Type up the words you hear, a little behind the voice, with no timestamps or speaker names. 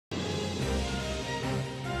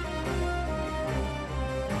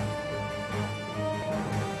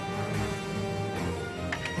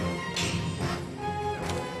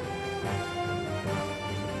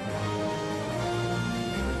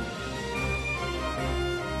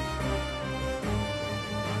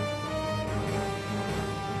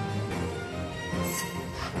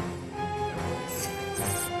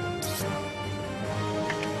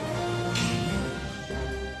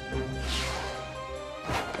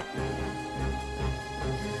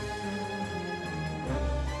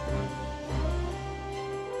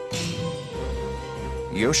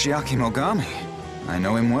Yoshiaki Mogami. I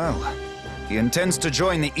know him well. He intends to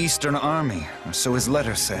join the Eastern Army, or so his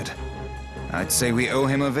letter said. I'd say we owe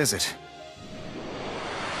him a visit.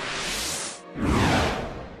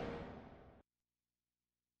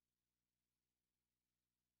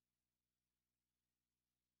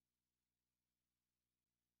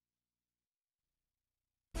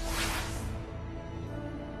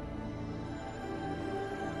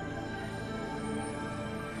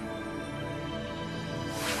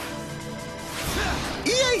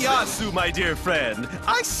 Ieyasu, my dear friend,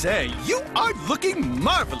 I say, you are looking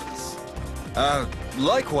marvelous.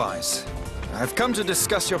 Likewise. I've come to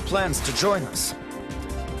discuss your plans to join us.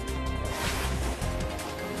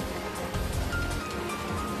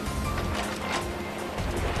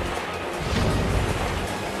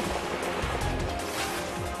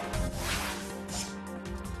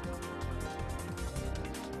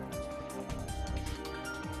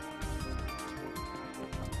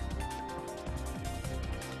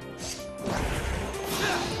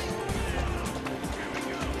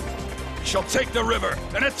 Shall take the river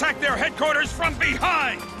and attack their headquarters from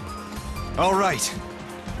behind! All right.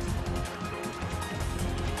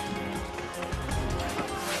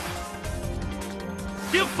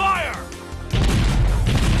 Give fire!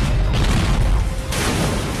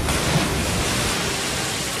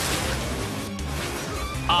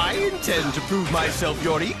 I intend to prove myself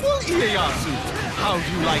your equal, Ieyasu. How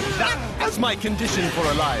do you like that as my condition for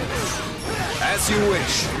alliance? As you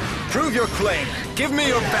wish. Prove your claim. Give me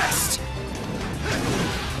your best.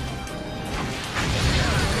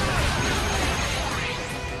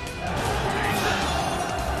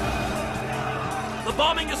 The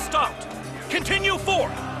bombing is stopped. Continue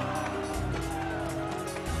forth.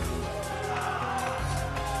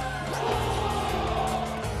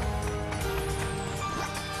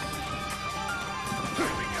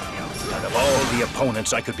 Out of all the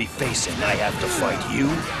opponents I could be facing, I have to fight you?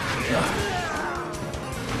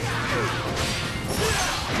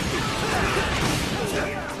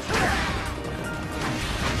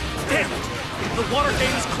 Damn it! The water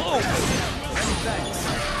gate is closed!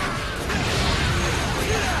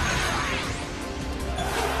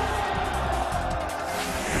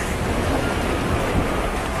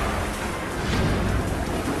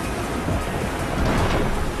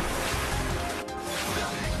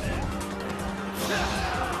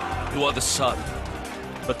 You are the sun,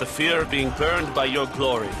 but the fear of being burned by your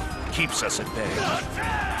glory keeps us at bay.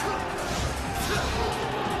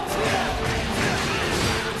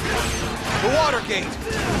 The water gate!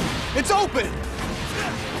 It's open!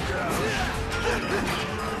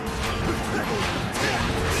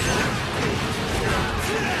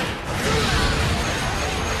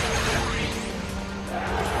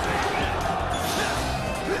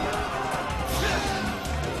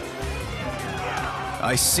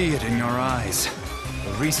 I see it in your eyes.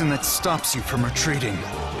 The reason that stops you from retreating.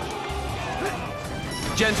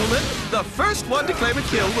 Gentlemen, the first one to claim a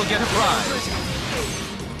kill will get a prize.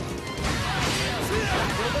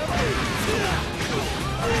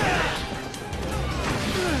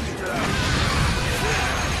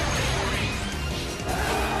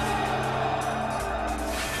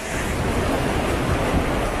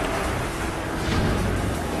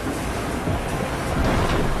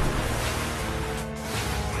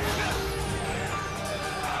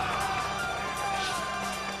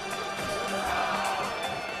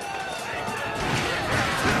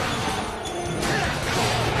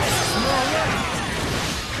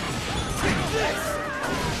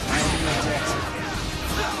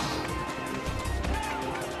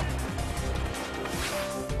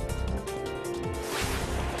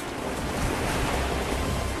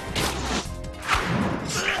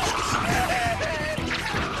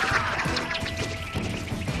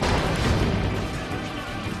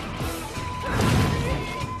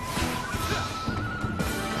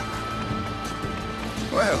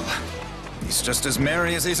 Well, he's just as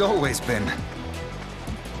merry as he's always been.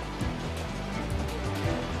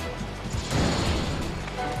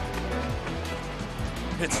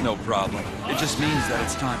 It's no problem. It just means that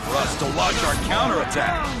it's time for us to launch our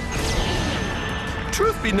counterattack.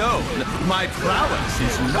 Truth be known, my prowess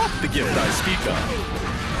is not the gift I speak of.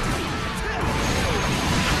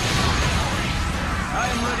 I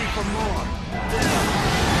am ready for more.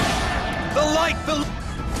 The light,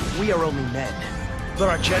 We are only men, but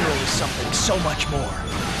our general is something so much more.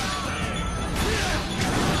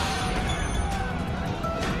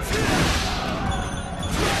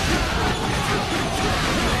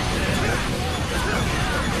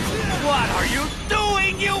 What are you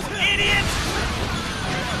doing, you idiot?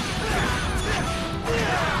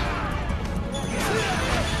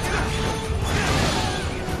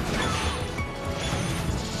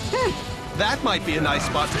 That might be a nice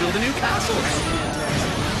spot to build a new castle.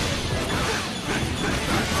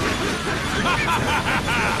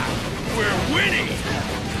 We're winning!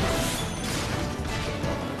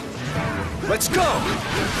 Let's go!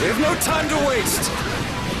 We have no time to waste!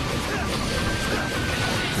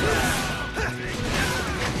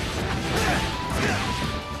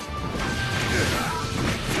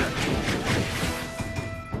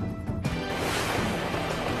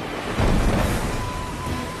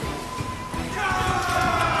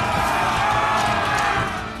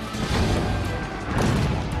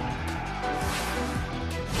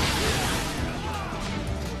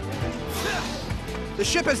 The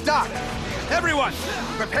ship has docked. Everyone,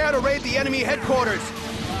 prepare to raid the enemy headquarters.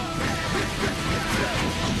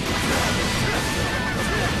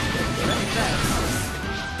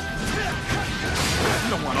 I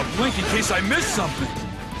don't want to blink in case I miss something.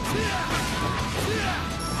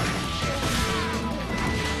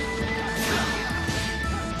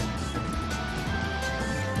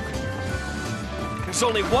 There's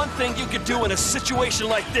only one thing you could do in a situation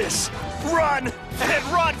like this. Run! And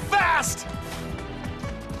run fast!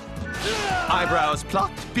 Eyebrows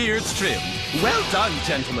plucked, beards trimmed. Well done,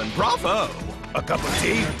 gentlemen. Bravo! A cup of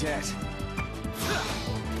tea?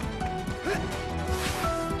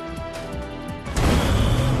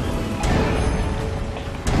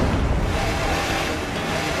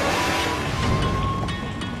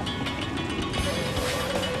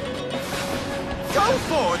 Go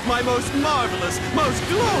forth, my most marvelous, most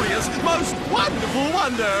glorious, most wonderful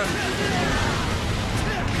wonder!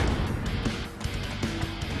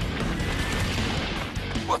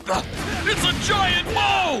 What the? It's a giant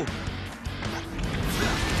mole!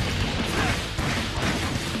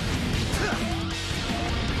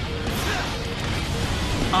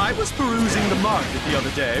 I was perusing the market the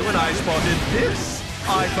other day when I spotted this.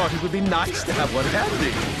 I thought it would be nice to have one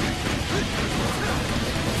handy.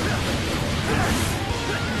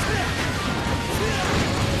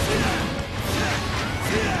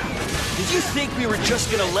 Did you think we were just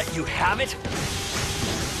gonna let you have it?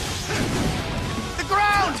 The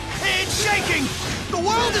ground! It's shaking! The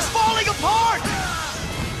world is falling apart!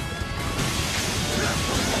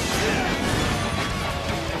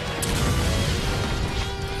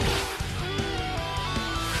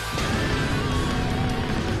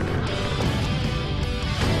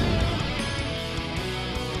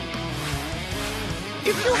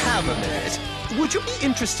 If you have a minute, would you be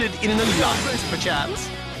interested in an alliance, perchance?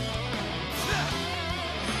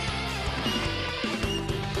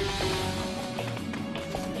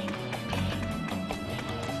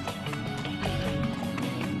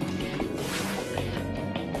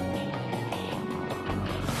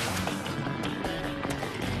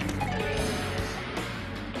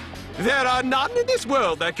 There are none in this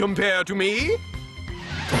world that compare to me.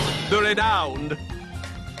 The renowned,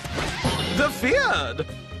 the feared,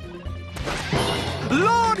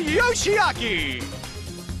 Lord Yoshiaki!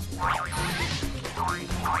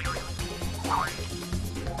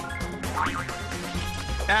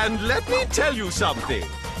 And let me tell you something.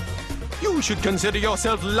 You should consider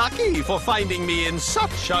yourself lucky for finding me in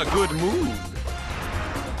such a good mood.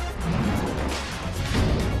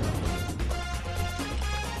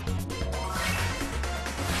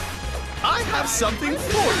 I have something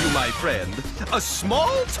for you, my friend. A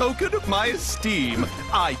small token of my esteem.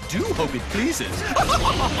 I do hope it pleases.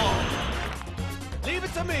 Leave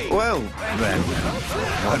it to me! Well, then,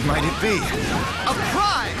 what might it be? A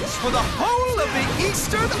prize for the whole of the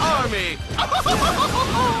Eastern Army.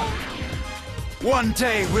 One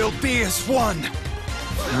day we'll be as one!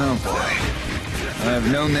 Oh boy. I have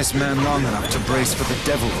known this man long enough to brace for the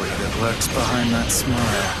devilry that lurks behind that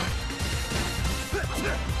smile.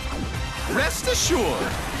 Rest assured,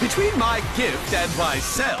 between my gift and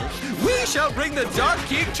myself, we shall bring the Dark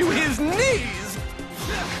King to his knees!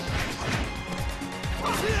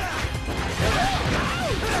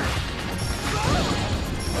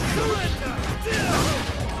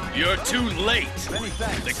 You're too late.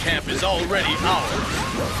 The camp is already ours.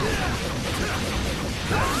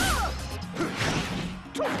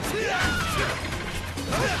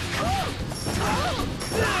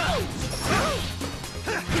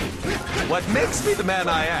 What makes me the man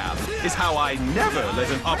I am is how I never let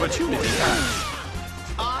an opportunity pass.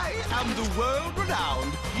 I am the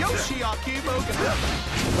world-renowned Yoshiaki Moga.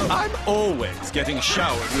 I'm always getting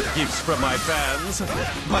showered with gifts from my fans,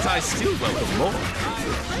 but I still welcome more.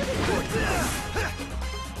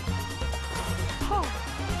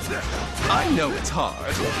 I know it's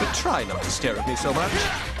hard, but try not to stare at me so much.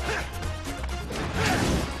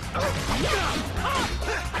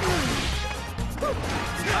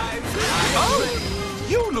 Oh,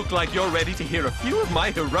 You look like you're ready to hear a few of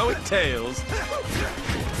my heroic tales.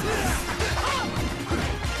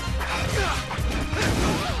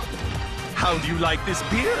 How do you like this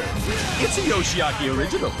beer? It's a Yoshiaki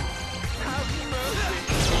original.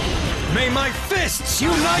 May my fists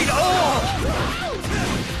unite all!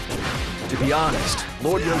 To be honest,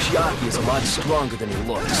 Lord Yoshiaki is a lot stronger than he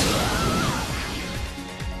looks.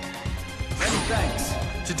 Many thanks.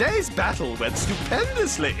 Today's battle went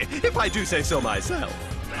stupendously, if I do say so myself.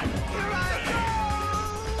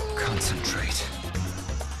 Concentrate.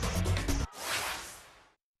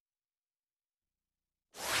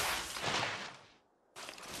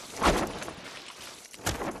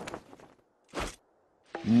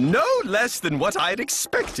 No less than what I'd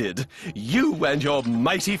expected. You and your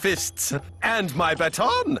mighty fists. And my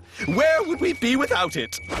baton. Where would we be without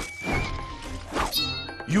it?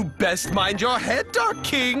 You best mind your head, Dark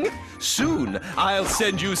King. Soon, I'll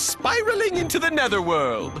send you spiraling into the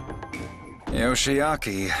netherworld.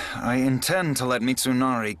 Yoshiaki, I intend to let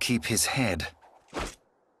Mitsunari keep his head.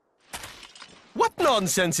 What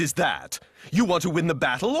nonsense is that? You want to win the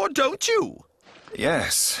battle, or don't you?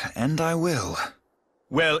 Yes, and I will.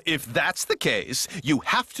 Well, if that's the case, you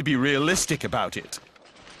have to be realistic about it.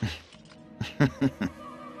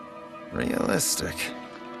 Realistic?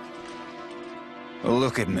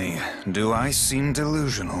 Look at me. Do I seem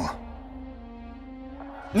delusional?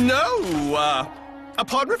 No,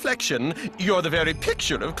 upon reflection, you're the very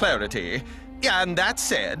picture of clarity. And that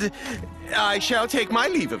said, I shall take my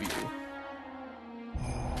leave of you.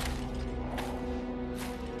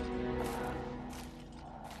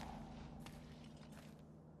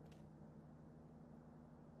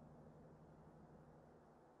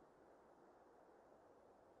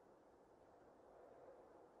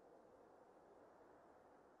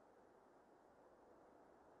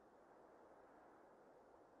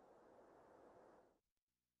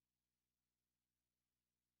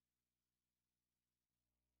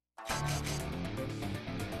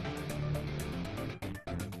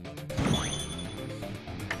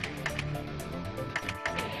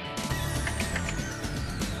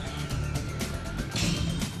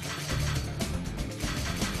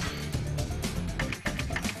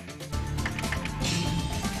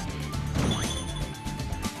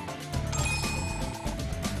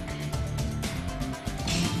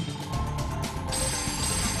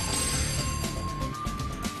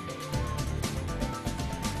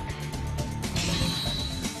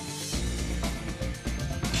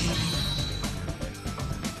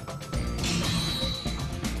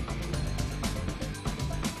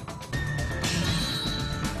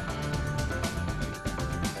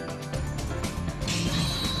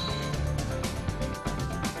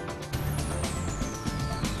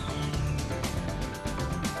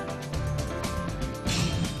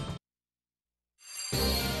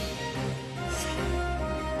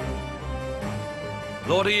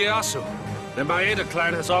 Lord Ieyasu, the Maeda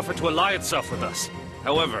clan has offered to ally itself with us.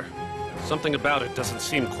 However, something about it doesn't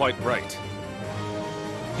seem quite right.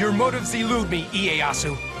 Your motives elude me,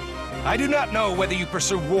 Ieyasu. I do not know whether you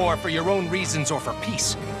pursue war for your own reasons or for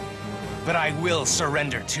peace. But I will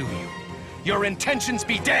surrender to you. Your intentions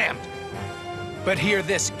be damned! But hear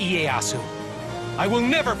this, Ieyasu. I will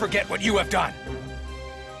never forget what you have done!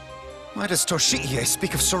 Why does Toshiie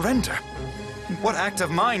speak of surrender? What act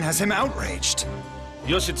of mine has him outraged?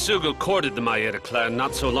 Yoshitsugu courted the Maeda clan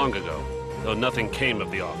not so long ago, though nothing came of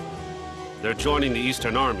the offer. Their joining the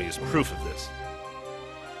Eastern Army is proof of this.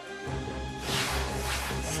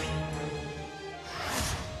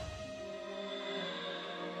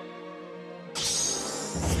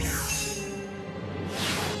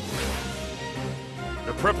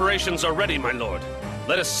 The preparations are ready, my lord.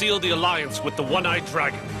 Let us seal the alliance with the One-Eyed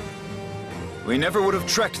Dragon. We never would have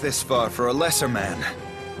trekked this far for a lesser man.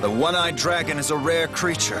 The One-Eyed Dragon is a rare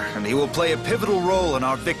creature, and he will play a pivotal role in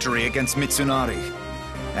our victory against Mitsunari.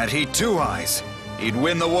 Had he 2 eyes, he'd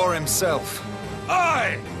win the war himself.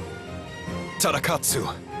 Aye!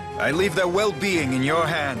 Tadakatsu, I leave their well-being in your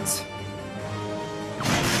hands.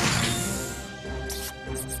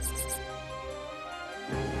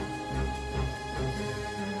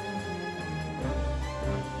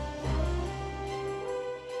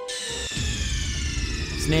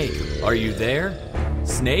 Snake, are you there?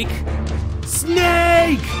 Snake?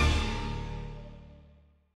 Snake!